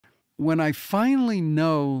when I finally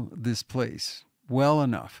know this place well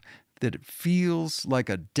enough that it feels like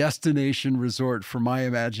a destination resort for my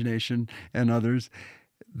imagination and others,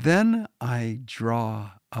 then I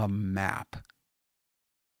draw a map.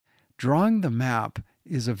 Drawing the map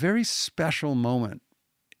is a very special moment.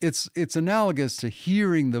 It's analogous to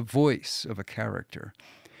hearing the voice of a character.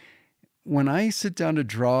 When I sit down to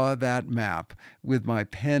draw that map with my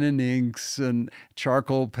pen and inks and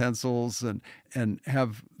charcoal pencils and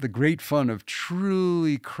have the great fun of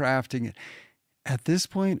truly crafting it, at this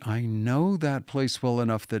point, I know that place well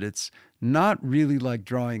enough that it's not really like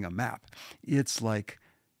drawing a map. It's like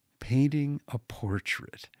painting a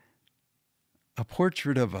portrait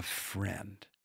of a friend.